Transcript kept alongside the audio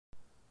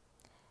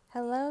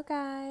Hello,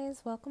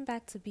 guys. Welcome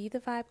back to Be the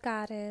Vibe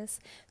Goddess.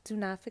 Do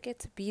not forget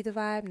to be the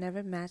vibe.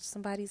 Never match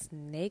somebody's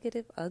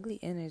negative, ugly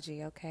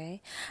energy,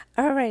 okay?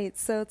 All right,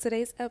 so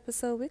today's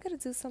episode, we're going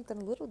to do something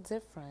a little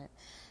different.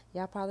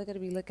 Y'all probably going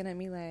to be looking at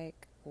me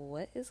like,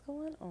 what is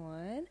going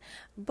on?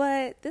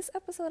 But this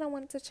episode, I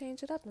wanted to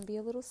change it up and be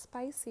a little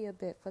spicy a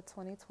bit for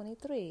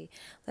 2023.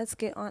 Let's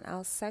get on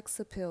our sex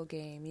appeal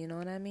game, you know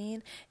what I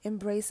mean?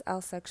 Embrace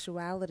our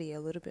sexuality a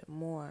little bit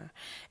more.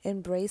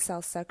 Embrace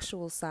our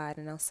sexual side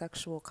and our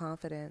sexual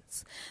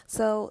confidence.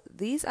 So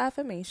these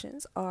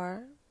affirmations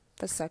are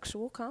for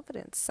sexual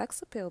confidence,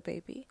 sex appeal,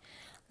 baby.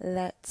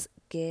 Let's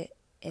get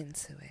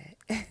into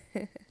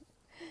it.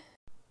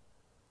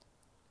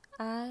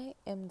 I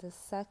am the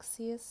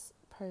sexiest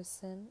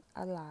person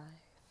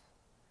alive.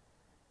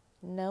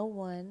 No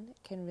one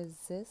can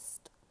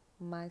resist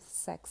my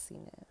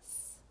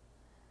sexiness.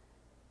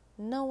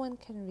 No one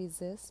can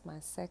resist my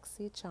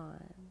sexy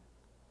charm.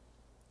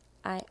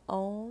 I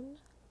own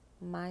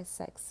my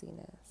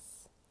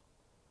sexiness.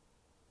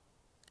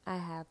 I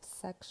have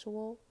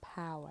sexual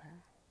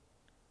power.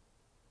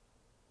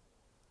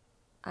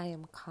 I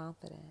am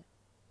confident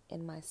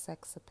in my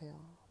sex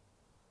appeal.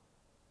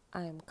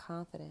 I am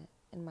confident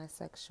in my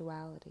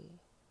sexuality.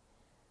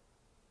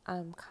 I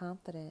am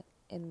confident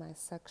in my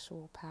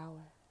sexual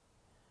power.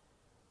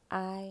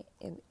 I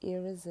am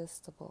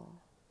irresistible.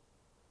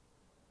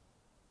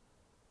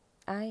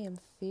 I am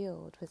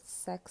filled with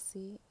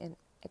sexy and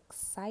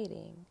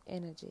exciting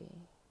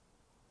energy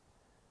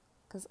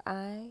because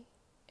I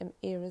am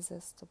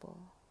irresistible.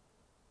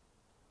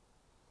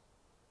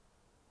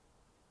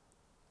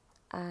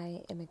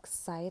 I am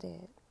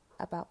excited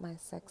about my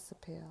sex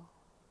appeal.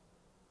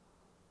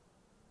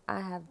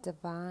 I have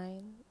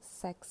divine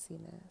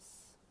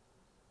sexiness,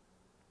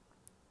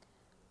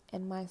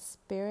 and my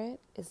spirit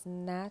is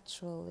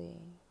naturally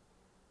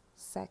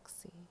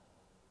sexy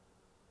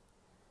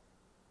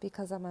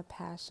because I'm a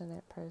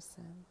passionate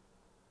person.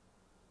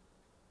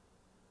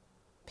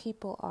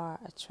 People are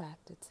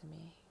attracted to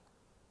me.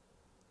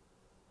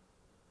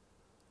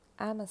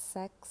 I'm a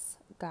sex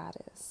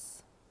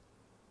goddess.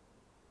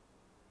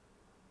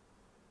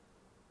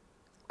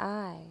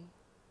 I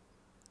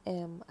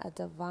am a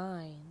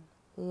divine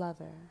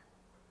lover.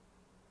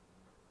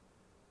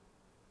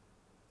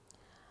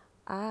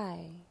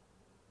 I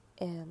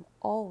am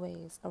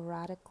always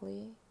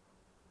erotically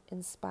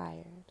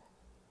inspired.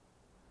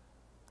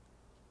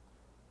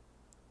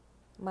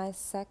 My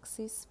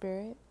sexy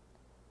spirit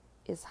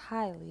is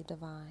highly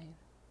divine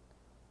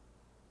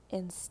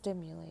and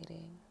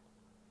stimulating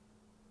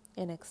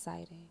and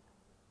exciting.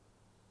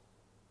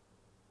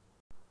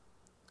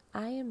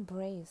 I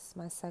embrace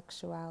my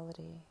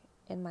sexuality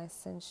and my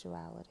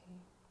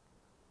sensuality.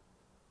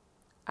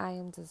 I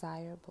am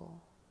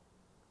desirable.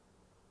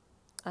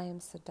 I am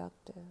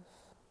seductive.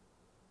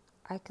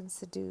 I can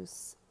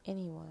seduce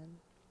anyone.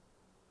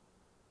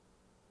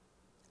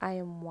 I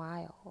am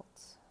wild.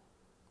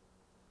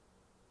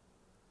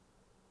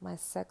 My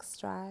sex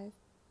drive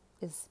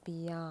is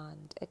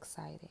beyond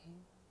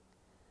exciting.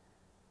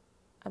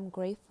 I'm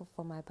grateful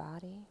for my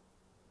body.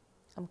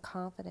 I'm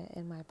confident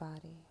in my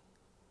body.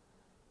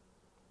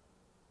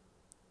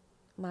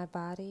 My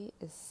body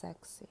is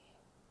sexy.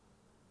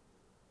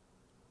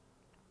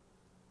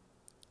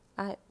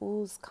 I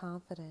ooze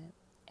confidence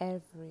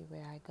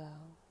everywhere I go.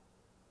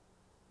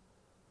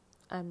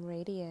 I'm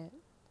radiant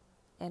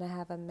and I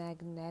have a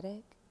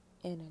magnetic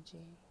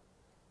energy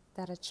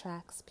that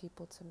attracts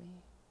people to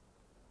me.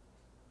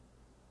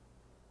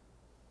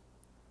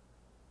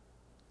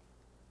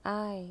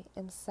 I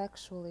am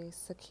sexually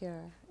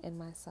secure in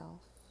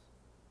myself.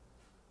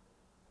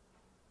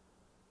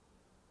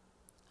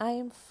 I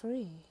am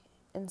free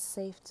and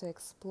safe to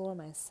explore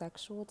my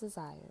sexual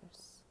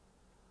desires.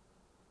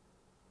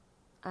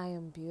 I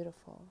am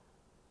beautiful.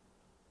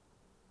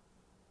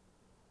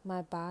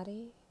 My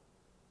body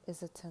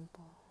is a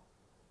temple,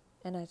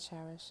 and I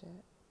cherish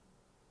it.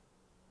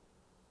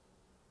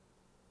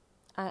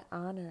 I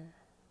honor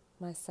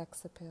my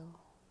sex appeal.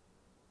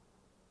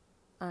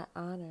 I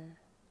honor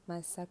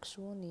my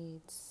sexual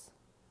needs.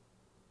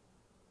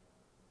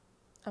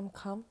 I'm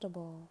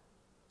comfortable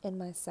in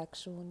my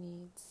sexual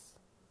needs.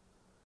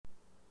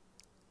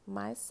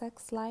 My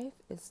sex life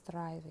is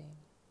thriving.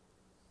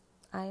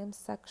 I am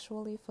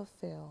sexually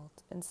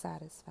fulfilled and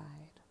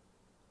satisfied.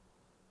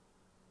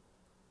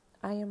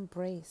 I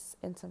embrace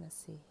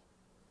intimacy,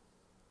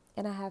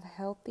 and I have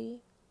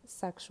healthy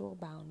sexual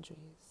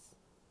boundaries.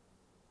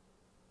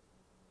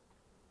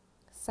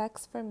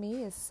 Sex for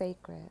me is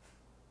sacred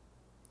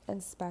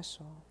and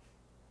special,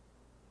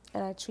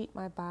 and I treat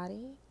my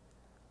body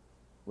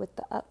with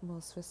the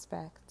utmost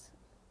respect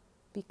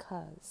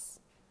because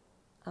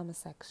I'm a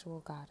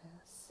sexual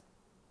goddess.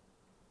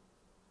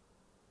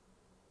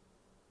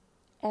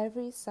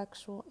 Every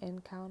sexual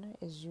encounter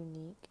is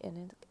unique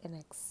and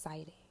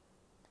exciting.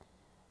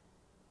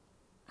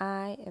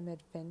 I am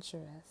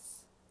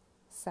adventurous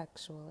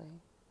sexually.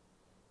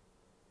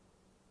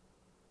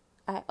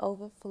 I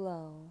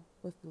overflow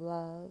with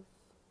love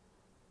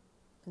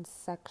and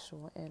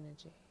sexual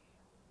energy.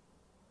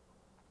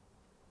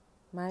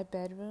 My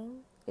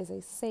bedroom is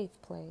a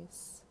safe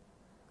place.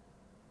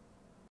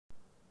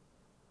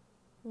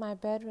 My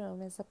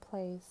bedroom is a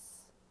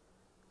place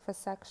for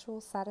sexual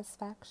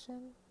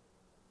satisfaction,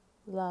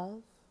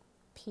 love,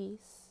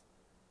 peace,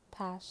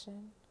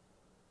 passion,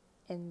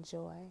 and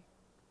joy.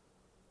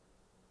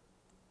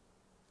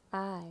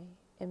 I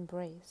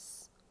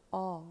embrace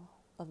all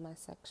of my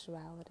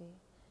sexuality,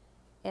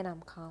 and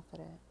I'm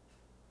confident.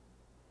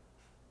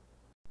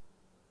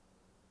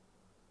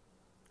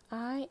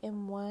 I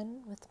am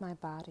one with my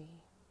body.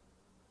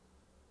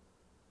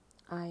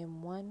 I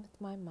am one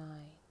with my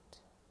mind.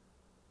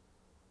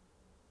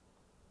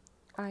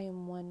 I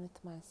am one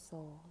with my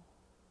soul.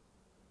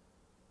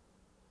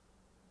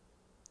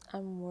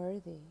 I'm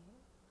worthy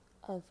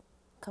of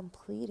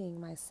completing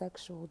my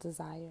sexual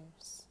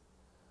desires.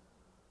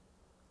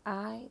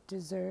 I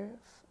deserve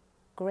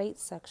great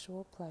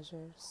sexual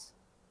pleasures,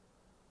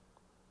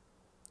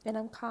 and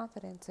I'm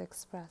confident to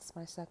express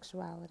my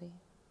sexuality.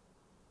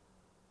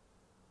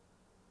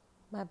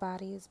 My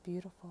body is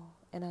beautiful,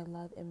 and I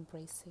love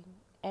embracing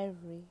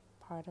every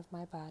part of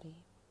my body.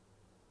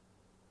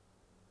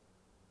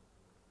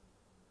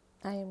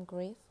 I am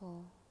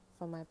grateful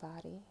for my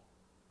body.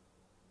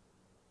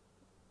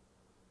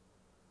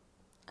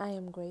 I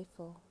am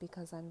grateful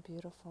because I'm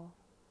beautiful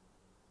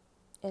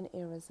and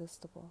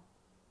irresistible.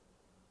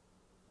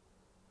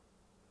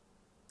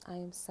 I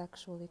am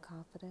sexually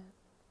confident.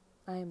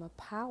 I am a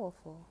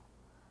powerful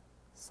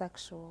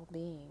sexual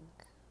being.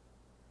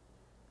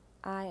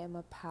 I am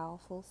a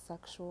powerful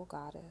sexual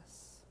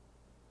goddess.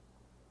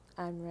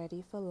 I'm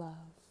ready for love.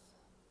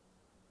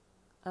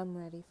 I'm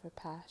ready for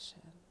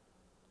passion.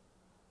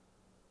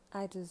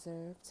 I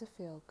deserve to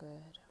feel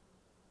good.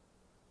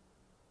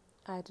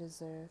 I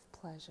deserve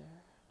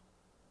pleasure.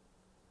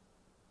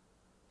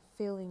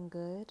 Feeling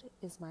good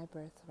is my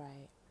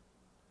birthright.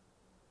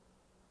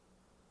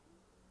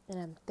 And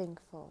I'm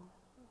thankful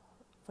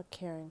for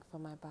caring for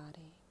my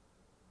body.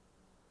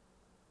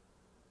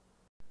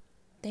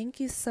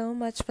 Thank you so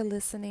much for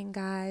listening,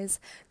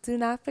 guys. Do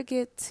not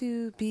forget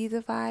to be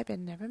the vibe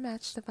and never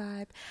match the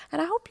vibe.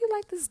 And I hope you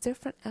like this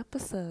different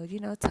episode,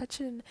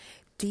 touching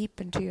deep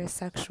into your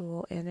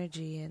sexual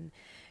energy and,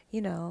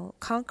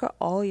 conquer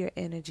all your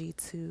energy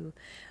to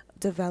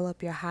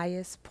develop your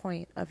highest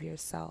point of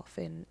yourself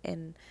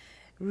and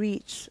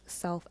reach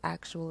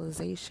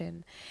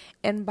self-actualization.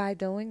 And by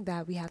doing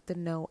that, we have to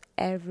know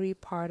every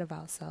part of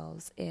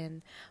ourselves.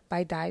 And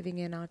by diving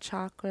in our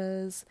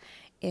chakras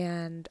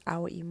and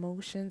our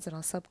emotions and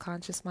our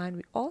subconscious mind,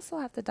 we also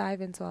have to dive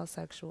into our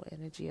sexual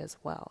energy as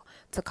well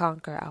to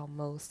conquer our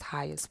most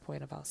highest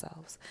point of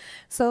ourselves.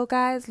 So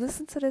guys,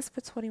 listen to this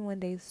for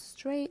 21 days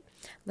straight.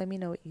 Let me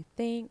know what you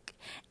think.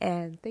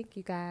 And thank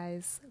you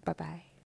guys. Bye-bye.